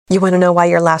You want to know why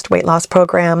your last weight loss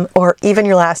program or even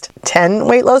your last 10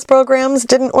 weight loss programs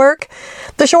didn't work?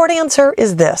 The short answer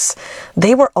is this.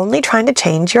 They were only trying to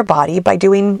change your body by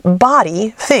doing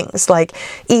body things like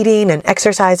eating and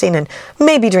exercising and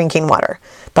maybe drinking water.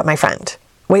 But my friend,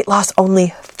 weight loss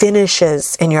only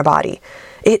finishes in your body.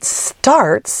 It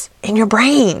starts in your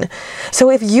brain.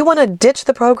 So if you want to ditch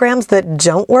the programs that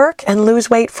don't work and lose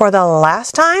weight for the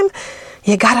last time,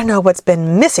 you gotta know what's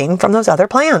been missing from those other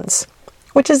plans.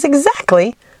 Which is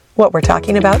exactly what we're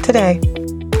talking about today.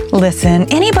 Listen,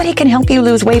 anybody can help you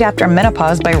lose weight after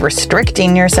menopause by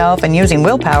restricting yourself and using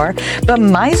willpower, but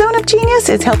my zone of genius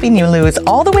is helping you lose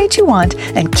all the weight you want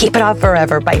and keep it off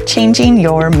forever by changing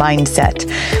your mindset.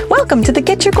 Welcome to the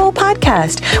Get Your Goal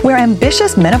podcast, where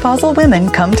ambitious menopausal women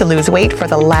come to lose weight for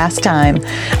the last time.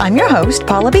 I'm your host,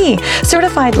 Paula B.,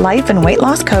 certified life and weight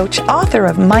loss coach, author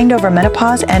of Mind Over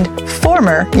Menopause, and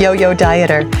former yo-yo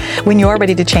dieter. When you're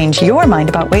ready to change your mind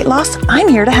about weight loss, I'm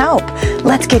here to help.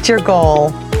 Let's get your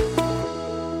goal.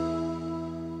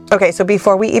 Okay, so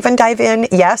before we even dive in,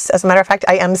 yes, as a matter of fact,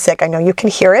 I am sick. I know you can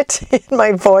hear it in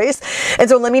my voice. And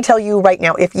so let me tell you right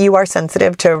now, if you are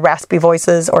sensitive to raspy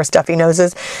voices or stuffy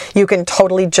noses, you can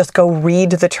totally just go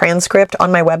read the transcript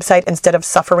on my website instead of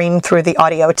suffering through the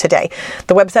audio today.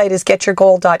 The website is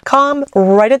getyourgoal.com.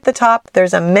 Right at the top,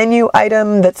 there's a menu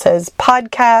item that says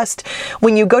podcast.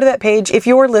 When you go to that page, if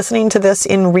you are listening to this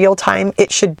in real time,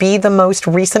 it should be the most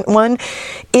recent one.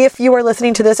 If you are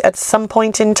listening to this at some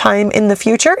point in time in the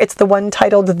future, it's the one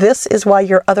titled, This is Why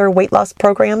Your Other Weight Loss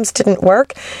Programs Didn't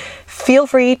Work. Feel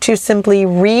free to simply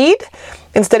read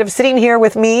instead of sitting here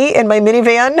with me in my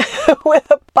minivan with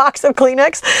a box of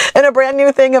Kleenex and a brand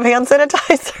new thing of hand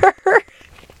sanitizer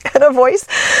and a voice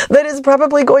that is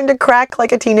probably going to crack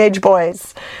like a teenage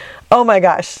boy's. Oh my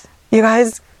gosh. You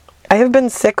guys, I have been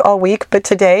sick all week, but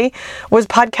today was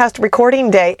podcast recording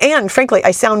day. And frankly,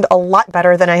 I sound a lot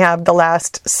better than I have the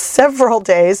last several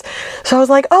days. So I was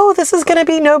like, oh, this is going to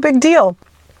be no big deal.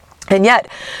 And yet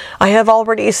I have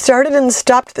already started and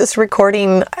stopped this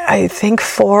recording, I think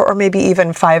 4 or maybe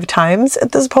even 5 times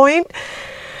at this point.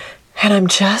 And I'm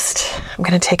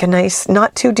going to take a nice,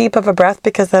 not too deep of a breath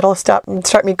because that'll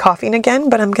start me coughing again,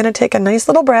 but I'm going to take a nice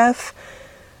little breath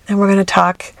and we're going to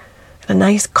talk in a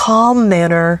nice calm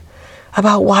manner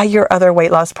about why your other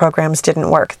weight loss programs didn't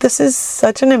work. This is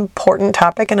such an important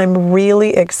topic and I'm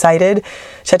really excited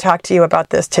to talk to you about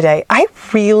this today. I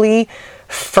really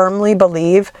firmly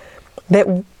believe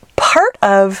that part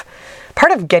of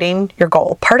getting your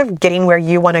goal, part of getting where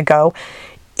you want to go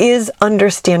is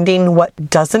understanding what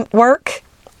doesn't work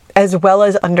as well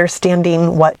as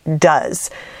understanding what does.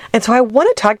 And so I want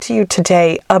to talk to you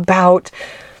today about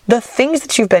the things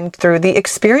that you've been through, the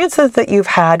experiences that you've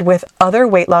had with other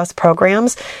weight loss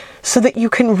programs, so that you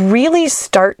can really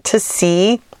start to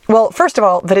see, well, first of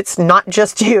all, that it's not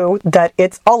just you, that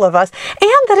it's all of us,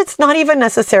 and that it's not even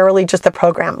necessarily just the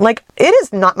program. Like, it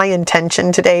is not my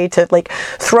intention today to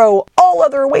throw all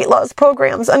other weight loss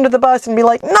programs under the bus and be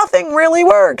like, nothing really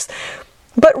works,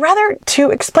 but rather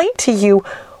to explain to you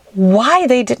why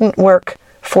they didn't work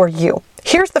for you.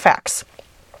 Here's the facts.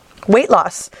 Weight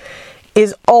loss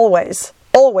is always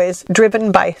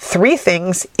driven by 3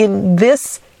 things in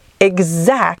this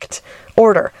exact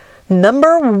order.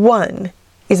 Number 1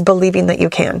 is believing that you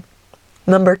can.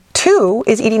 Number 2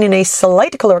 is eating in a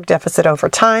slight caloric deficit over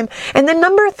time. And then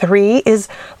number 3 is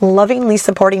lovingly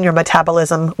supporting your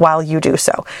metabolism while you do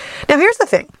so. Now here's the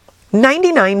thing.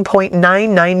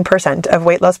 99.99% of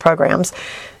weight loss programs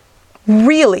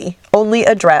really only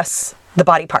address the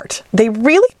body part. They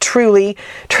really truly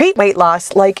treat weight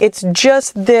loss like it's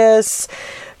just this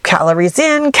calories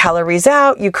in, calories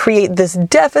out. You create this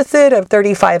deficit of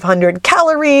 3,500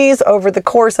 calories over the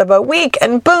course of a week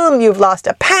and boom, you've lost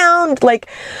a pound. Like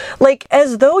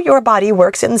as though your body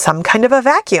works in some kind of a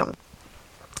vacuum.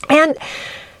 And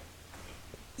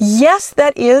yes,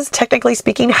 that is technically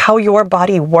speaking how your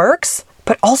body works,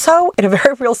 but also in a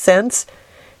very real sense,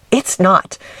 it's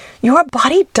not. Your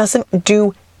body doesn't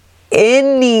do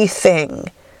anything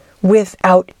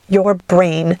without your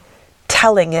brain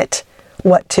telling it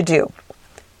what to do.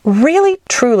 Really,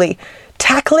 truly,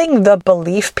 tackling the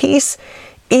belief piece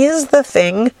is the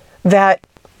thing that,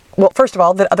 well, first of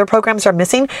all, that other programs are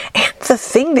missing, and the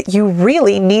thing that you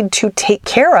really need to take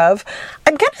care of,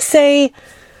 I'm going to say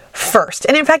first.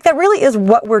 And in fact, that really is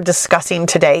what we're discussing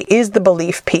today, is the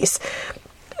belief piece.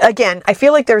 Again, I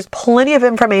feel like there's plenty of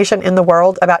information in the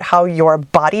world about how your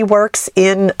body works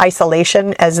in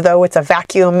isolation as though it's a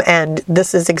vacuum and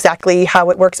this is exactly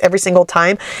how it works every single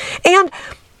time. And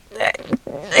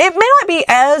it may not be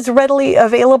as readily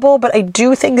available, but I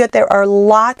do think that there are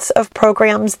lots of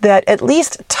programs that at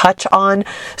least touch on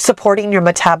supporting your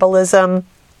metabolism,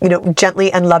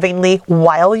 gently and lovingly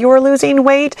while you're losing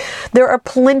weight. There are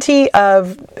plenty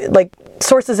of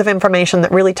sources of information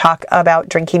that really talk about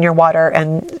drinking your water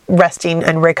and resting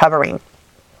and recovering.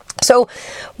 So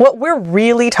what we're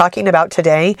really talking about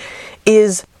today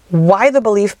is why the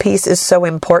belief piece is so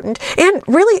important, and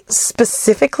really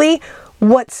specifically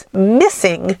what's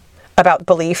missing about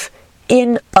belief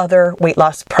in other weight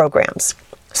loss programs.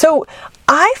 So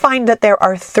I find that there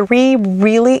are 3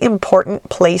 really important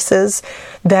places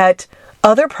that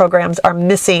other programs are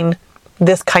missing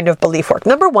this kind of belief work.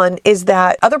 Number 1 is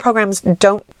that other programs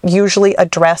don't usually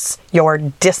address your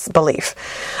disbelief.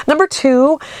 Number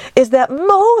 2 is that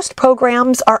most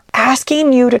programs are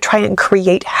asking you to try and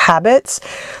create habits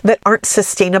that aren't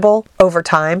sustainable over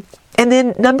time. And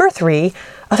then number 3,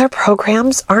 other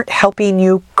programs aren't helping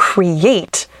you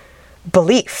create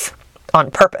belief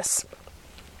on purpose.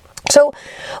 So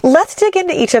let's dig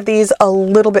into each of these a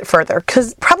little bit further,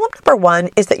 because problem number 1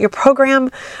 is that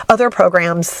other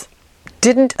programs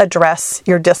didn't address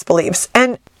your disbeliefs.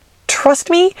 And trust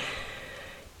me,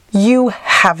 you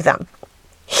have them.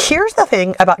 Here's the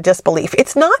thing about disbelief.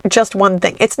 It's not just one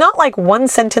thing. It's not like one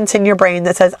sentence in your brain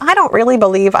that says, I don't really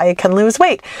believe I can lose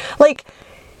weight.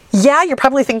 Yeah, you're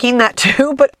probably thinking that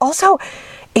too, but also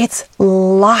it's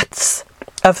lots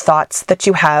of thoughts that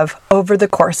you have over the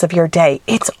course of your day.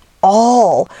 It's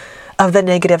all of the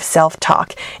negative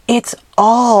self-talk. It's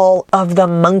all of the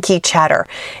monkey chatter.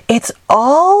 It's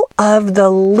all of the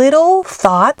little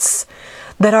thoughts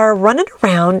that are running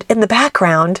around in the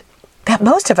background that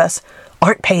most of us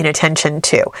aren't paying attention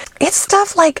to. It's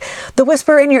stuff like the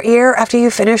whisper in your ear after you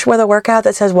finish with a workout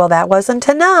that says, well, that wasn't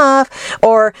enough.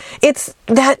 Or it's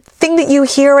that thing that you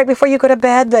hear right before you go to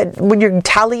bed that when you're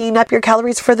tallying up your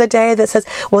calories for the day that says,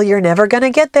 well, you're never going to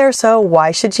get there, so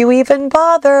why should you even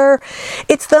bother?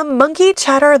 It's the monkey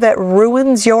chatter that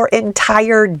ruins your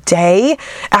entire day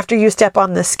after you step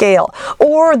on the scale.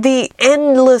 Or the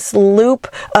endless loop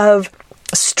of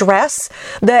stress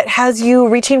that has you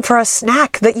reaching for a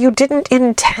snack that you didn't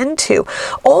intend to.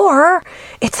 Or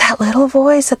it's that little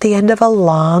voice at the end of a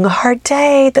long, hard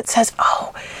day that says,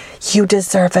 oh, you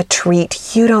deserve a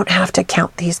treat. You don't have to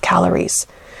count these calories.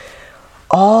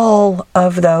 All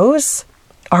of those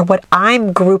are what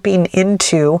I'm grouping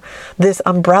into this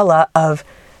umbrella of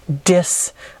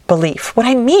disbelief. What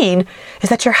I mean is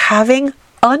that you're having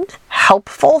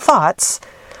unhelpful thoughts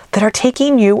that are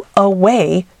taking you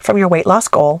away from your weight loss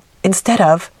goal instead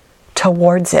of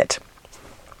towards it.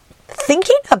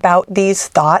 Thinking about these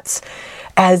thoughts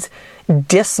as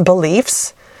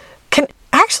disbeliefs can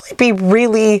actually be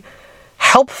really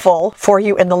helpful for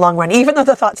you in the long run. Even though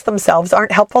the thoughts themselves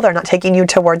aren't helpful, they're not taking you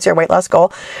towards your weight loss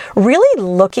goal, really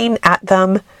looking at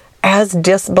them as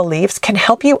disbeliefs can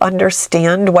help you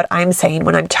understand what I'm saying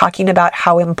when I'm talking about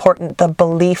how important the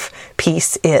belief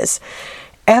piece is.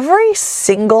 Every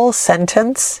single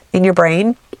sentence in your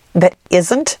brain that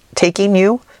isn't taking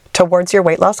you towards your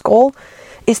weight loss goal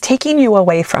is taking you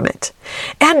away from it.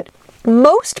 And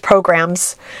most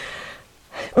programs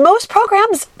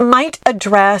might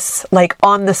address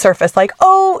on the surface,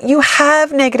 oh, you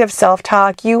have negative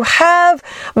self-talk, you have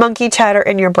monkey chatter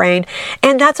in your brain,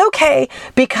 and that's okay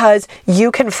because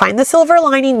you can find the silver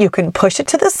lining, you can push it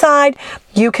to the side,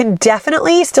 you can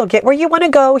definitely still get where you want to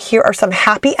go. Here are some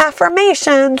happy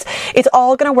affirmations. It's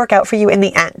all going to work out for you in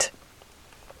the end.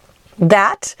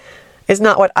 That is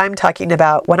not what I'm talking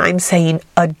about when I'm saying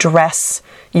address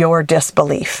your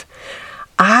disbelief.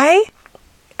 I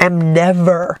am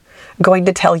never going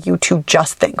to tell you to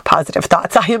just think positive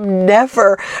thoughts. I am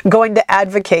never going to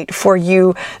advocate for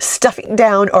you stuffing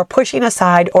down or pushing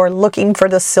aside or looking for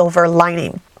the silver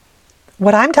lining.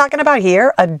 What I'm talking about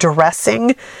here,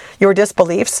 addressing your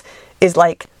disbeliefs, is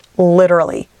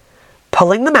literally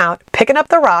pulling them out, picking up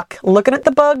the rock, looking at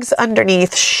the bugs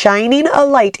underneath, shining a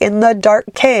light in the dark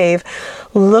cave,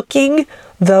 looking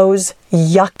those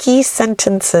yucky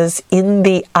sentences in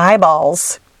the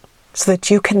eyeballs so that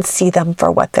you can see them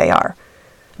for what they are.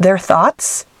 They're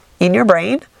thoughts in your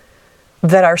brain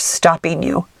that are stopping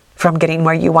you from getting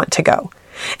where you want to go.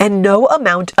 And no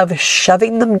amount of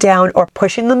shoving them down or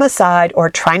pushing them aside or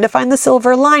trying to find the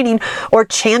silver lining or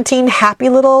chanting happy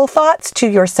little thoughts to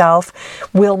yourself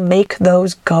will make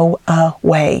those go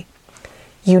away.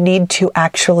 You need to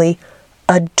actually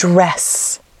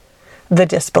address the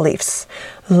disbeliefs.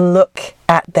 Look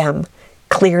at them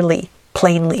clearly,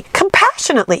 plainly,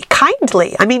 compassionately,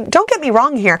 kindly. Don't get me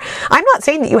wrong here. I'm not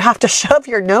saying that you have to shove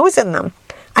your nose in them.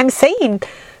 I'm saying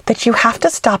that you have to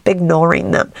stop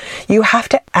ignoring them. You have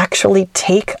to actually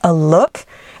take a look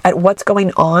at what's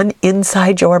going on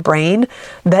inside your brain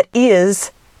that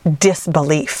is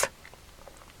disbelief.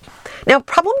 Now,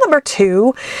 problem number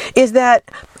 2 is that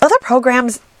other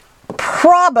programs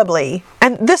probably,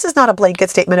 and this is not a blanket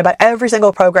statement about every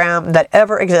single program that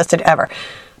ever existed ever,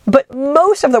 but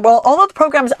all of the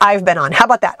programs I've been on, how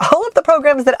about that? All of the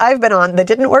programs that I've been on that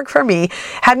didn't work for me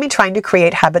had me trying to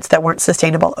create habits that weren't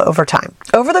sustainable over time.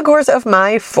 Over the course of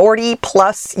my 40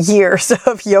 plus years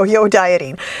of yo-yo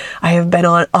dieting, I have been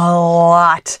on a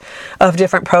lot of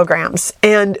different programs,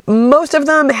 and most of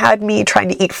them had me trying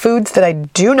to eat foods that I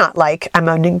do not like. I'm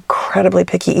an incredibly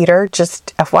picky eater,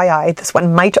 just FYI. This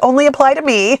one might only apply to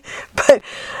me, but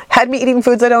had me eating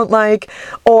foods I don't like,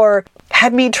 or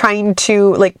had me trying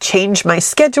to change my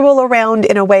schedule around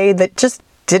in a way that just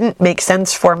didn't make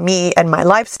sense for me and my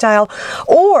lifestyle,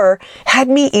 or had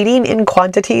me eating in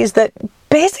quantities that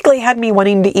basically had me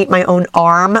wanting to eat my own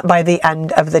arm by the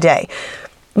end of the day.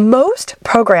 Most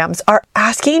programs are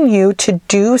asking you to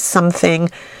do something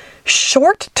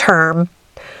short term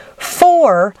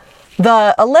for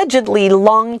the allegedly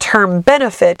long-term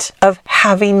benefit of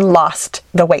having lost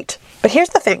the weight. But here's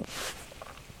the thing.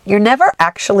 You're never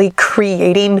actually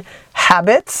creating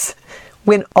habits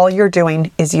when all you're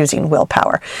doing is using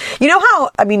willpower. You know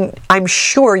how, I'm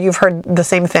sure you've heard the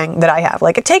same thing that I have.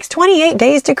 It takes 28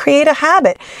 days to create a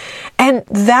habit. And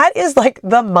that is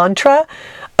the mantra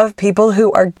of people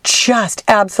who are just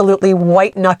absolutely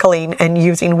white knuckling and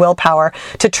using willpower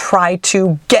to try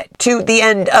to get to the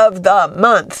end of the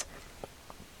month.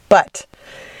 But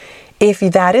if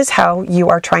that is how you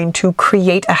are trying to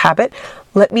create a habit,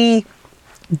 let me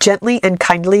gently and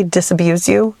kindly disabuse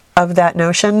you of that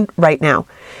notion right now.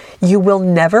 You will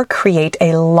never create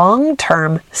a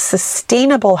long-term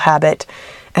sustainable habit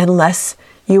unless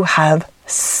you have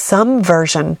some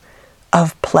version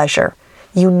of pleasure.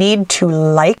 You need to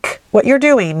like what you're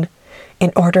doing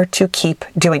in order to keep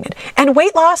doing it. And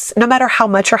weight loss, no matter how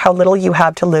much or how little you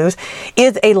have to lose,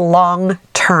 is a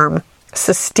long-term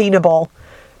sustainable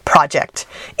project.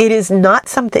 It is not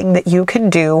something that you can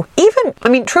do,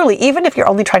 truly, even if you're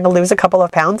only trying to lose a couple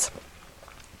of pounds,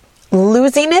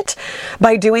 losing it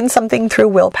by doing something through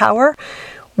willpower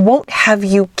won't have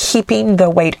you keeping the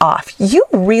weight off. You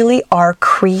really are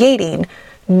creating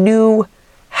new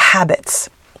habits.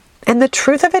 And the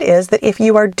truth of it is that if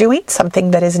you are doing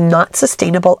something that is not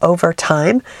sustainable over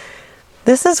time,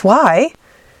 this is why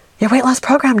your weight loss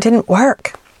program didn't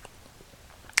work.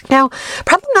 Now,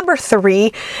 problem number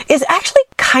 3 is actually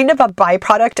kind of a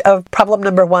byproduct of problem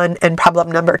number 1 and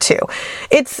problem number 2.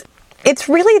 It's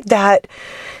really that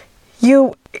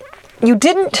you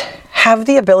didn't have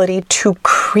the ability to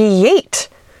create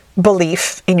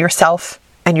belief in yourself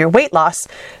and your weight loss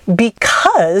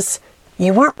because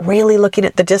you weren't really looking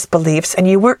at the disbeliefs and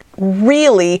you weren't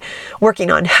really working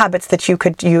on habits that you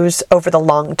could use over the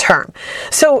long term.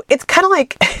 So it's kind of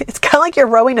like you're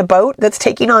rowing a boat that's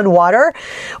taking on water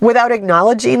without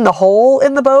acknowledging the hole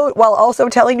in the boat while also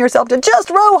telling yourself to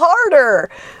just row harder.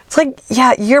 It's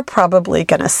yeah, you're probably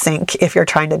going to sink if you're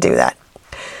trying to do that.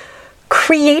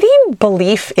 Creating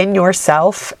belief in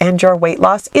yourself and your weight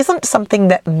loss isn't something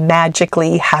that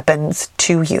magically happens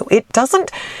to you. It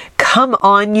doesn't come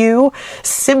on you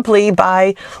simply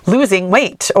by losing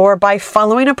weight or by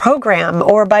following a program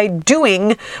or by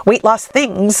doing weight loss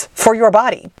things for your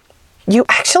body. You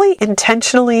actually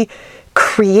intentionally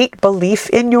create belief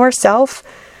in yourself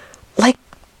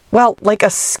like a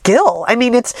skill.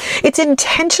 It's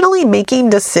intentionally making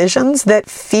decisions that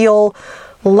feel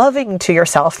loving to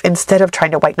yourself instead of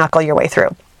trying to white knuckle your way through.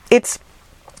 It's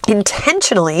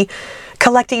intentionally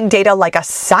collecting data like a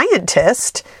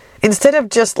scientist instead of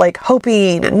just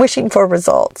hoping and wishing for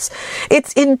results.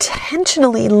 It's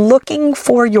intentionally looking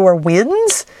for your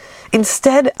wins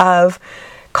instead of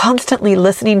constantly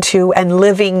listening to and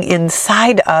living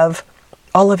inside of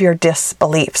all of your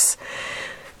disbeliefs.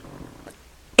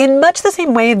 In much the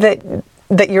same way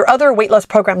that your other weight loss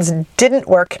programs didn't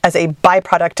work as a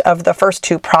byproduct of the first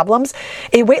 2 problems,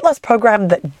 a weight loss program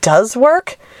that does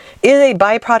work is a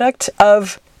byproduct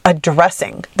of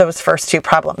addressing those first 2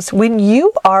 problems. When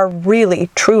you are really,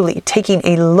 truly taking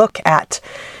a look at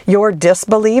your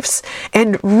disbeliefs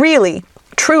and really,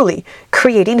 truly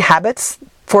creating habits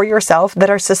for yourself that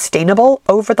are sustainable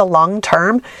over the long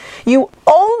term, you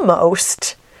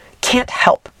almost can't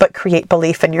help but create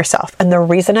belief in yourself. And the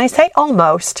reason I say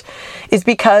almost is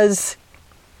because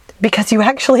you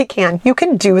actually can. You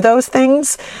can do those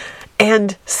things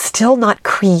and still not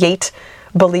create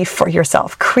belief for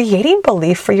yourself. Creating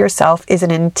belief for yourself is an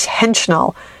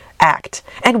intentional act.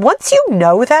 And once you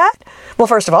know that, well,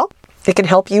 first of all, It can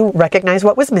help you recognize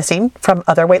what was missing from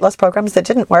other weight loss programs that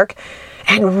didn't work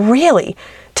and really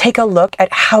take a look at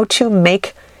how to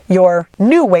make your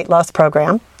new weight loss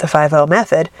program, the 5-0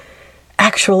 method,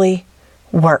 actually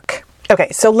work. Okay,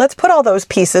 so let's put all those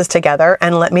pieces together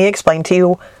and let me explain to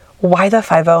you why the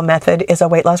 5-0 method is a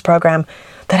weight loss program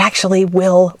that actually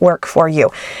will work for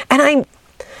you. And I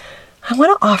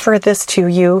want to offer this to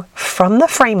you from the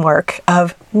framework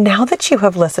of, now that you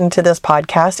have listened to this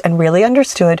podcast and really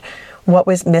understood what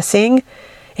was missing,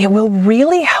 it will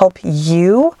really help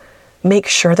you make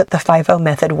sure that the 5-0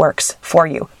 method works for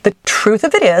you. The truth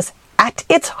of it is, at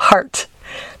its heart,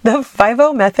 the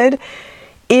 5-0 method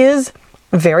is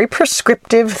very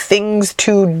prescriptive things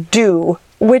to do,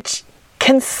 which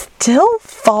can still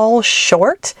fall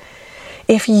short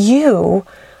if you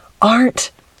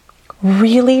aren't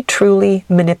really truly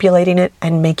manipulating it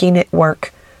and making it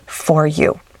work for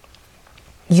you.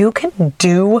 You can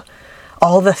do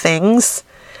all the things,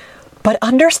 but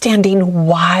understanding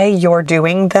why you're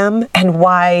doing them and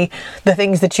why the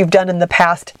things that you've done in the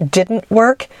past didn't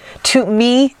work, to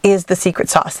me, is the secret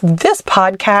sauce. This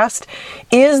podcast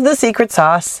is the secret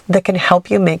sauce that can help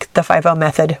you make the 5-0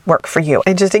 method work for you.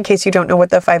 And just in case you don't know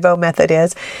what the 5-0 method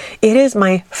is, it is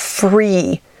my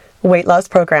free weight loss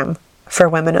program for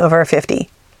women over 50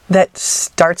 that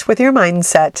starts with your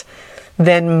mindset,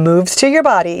 then moves to your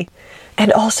body,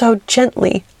 and also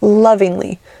gently,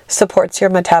 lovingly supports your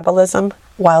metabolism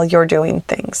while you're doing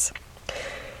things.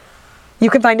 You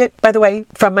can find it, by the way,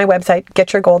 from my website,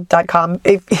 getyourgold.com.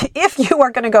 If you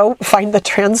are going to go find the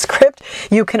transcript,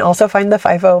 you can also find the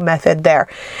 5-0 method there.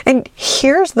 And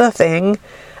here's the thing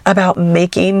about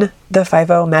making the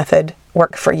 5-0 method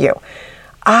work for you.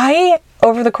 I,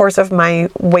 over the course of my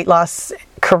weight loss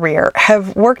career,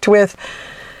 have worked with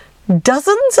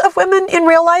dozens of women in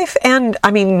real life, and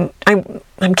I mean,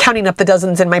 I'm counting up the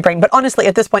dozens in my brain, but honestly,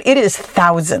 at this point, it is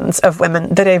thousands of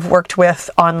women that I've worked with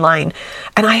online,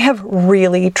 and I have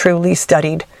really, truly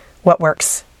studied what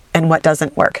works and what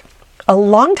doesn't work. A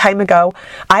long time ago,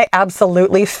 I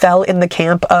absolutely fell in the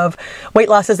camp of weight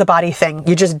loss is a body thing.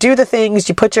 You just do the things,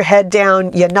 you put your head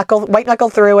down, you white knuckle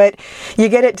through it, you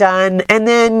get it done, and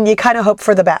then you kind of hope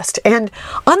for the best. And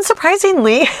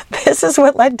unsurprisingly, this is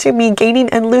what led to me gaining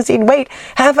and losing weight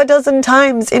 6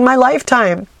 times in my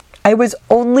lifetime. I was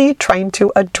only trying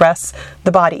to address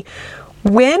the body.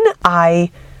 When I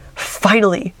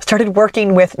finally started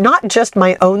working with not just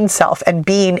my own self and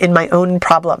being in my own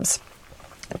problems,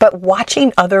 but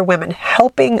watching other women,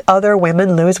 helping other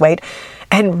women lose weight,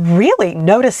 and really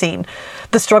noticing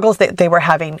the struggles that they were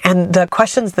having and the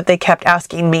questions that they kept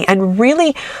asking me, and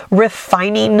really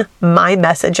refining my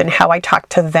message and how I talk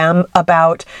to them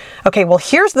about, okay, well,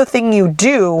 here's the thing you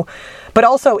do, but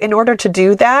also in order to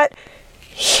do that,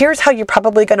 here's how you're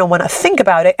probably going to want to think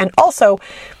about it. And also,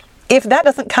 if that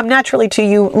doesn't come naturally to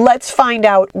you, let's find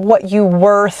out what you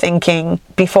were thinking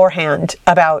beforehand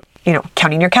about,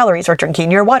 counting your calories or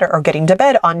drinking your water or getting to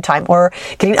bed on time or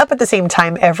getting up at the same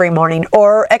time every morning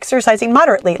or exercising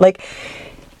moderately. Like,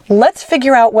 let's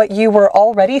figure out what you were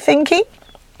already thinking.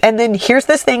 And then here's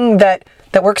this thing that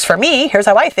works for me. Here's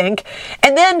how I think.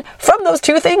 And then from those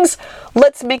two things,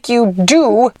 let's make you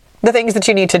do the things that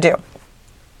you need to do.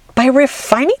 By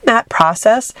refining that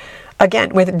process,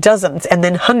 again, with dozens and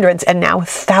then hundreds and now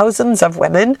thousands of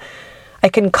women, I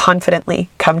can confidently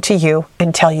come to you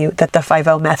and tell you that the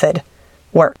 5-0 method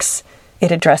works.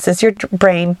 It addresses your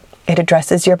brain. It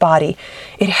addresses your body.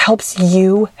 It helps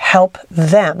you help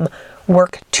them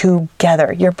work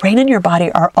together. Your brain and your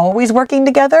body are always working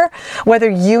together, whether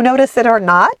you notice it or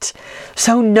not.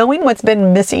 So knowing what's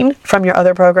been missing from your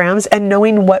other programs and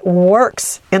knowing what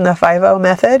works in the 5-0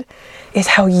 method is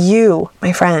how you,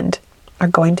 my friend, are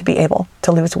going to be able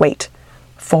to lose weight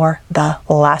for the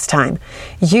last time.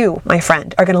 You, my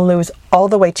friend, are going to lose all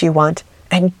the weight you want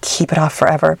and keep it off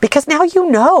forever, because now you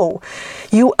know.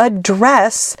 You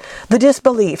address the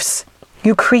disbeliefs.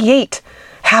 You create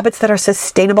habits that are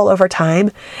sustainable over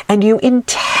time, and you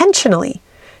intentionally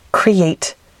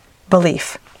create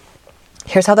belief.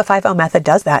 Here's how the 5-0 method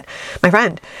does that. My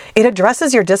friend, it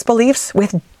addresses your disbeliefs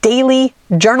with daily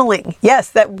journaling. Yes,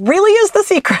 that really is the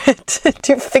secret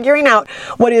to figuring out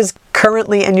what is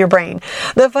currently in your brain.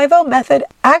 The 5-0 method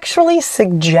actually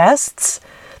suggests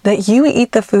that you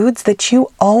eat the foods that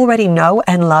you already know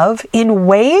and love in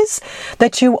ways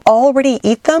that you already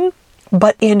eat them,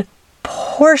 but in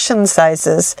portion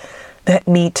sizes that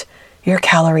meet your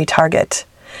calorie target.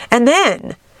 And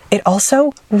then it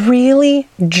also really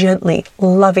gently,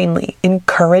 lovingly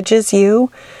encourages you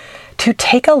to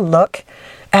take a look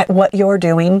at what you're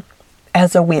doing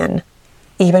as a win.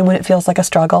 even when it feels like a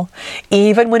struggle,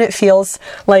 even when it feels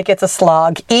like it's a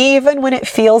slog, even when it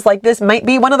feels like this might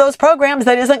be one of those programs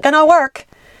that isn't going to work.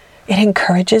 It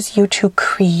encourages you to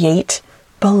create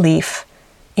belief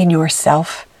in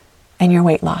yourself and your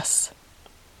weight loss.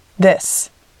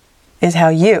 This is how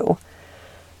you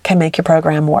can make your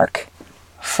program work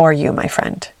for you, my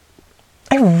friend.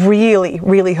 I really,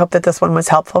 really hope that this one was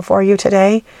helpful for you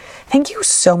today. Thank you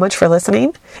so much for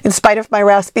listening, in spite of my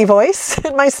raspy voice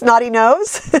and my snotty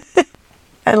nose.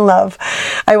 And love,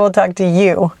 I will talk to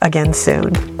you again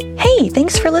soon. Hey,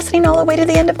 thanks for listening all the way to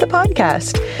the end of the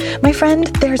podcast. My friend,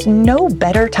 there's no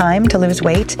better time to lose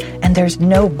weight, and there's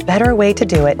no better way to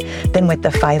do it than with the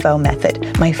 5-0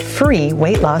 method, my free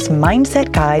weight loss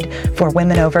mindset guide for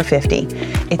women over 50.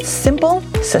 It's simple,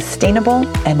 sustainable,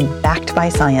 and backed by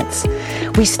science.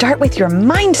 We start with your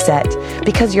mindset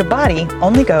because your body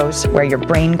only goes where your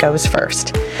brain goes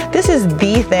first. This is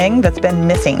the thing that's been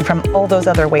missing from all those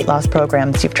other weight loss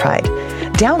programs you've tried.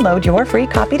 Download your free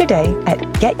copy today at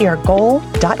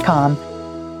getyourgoal.com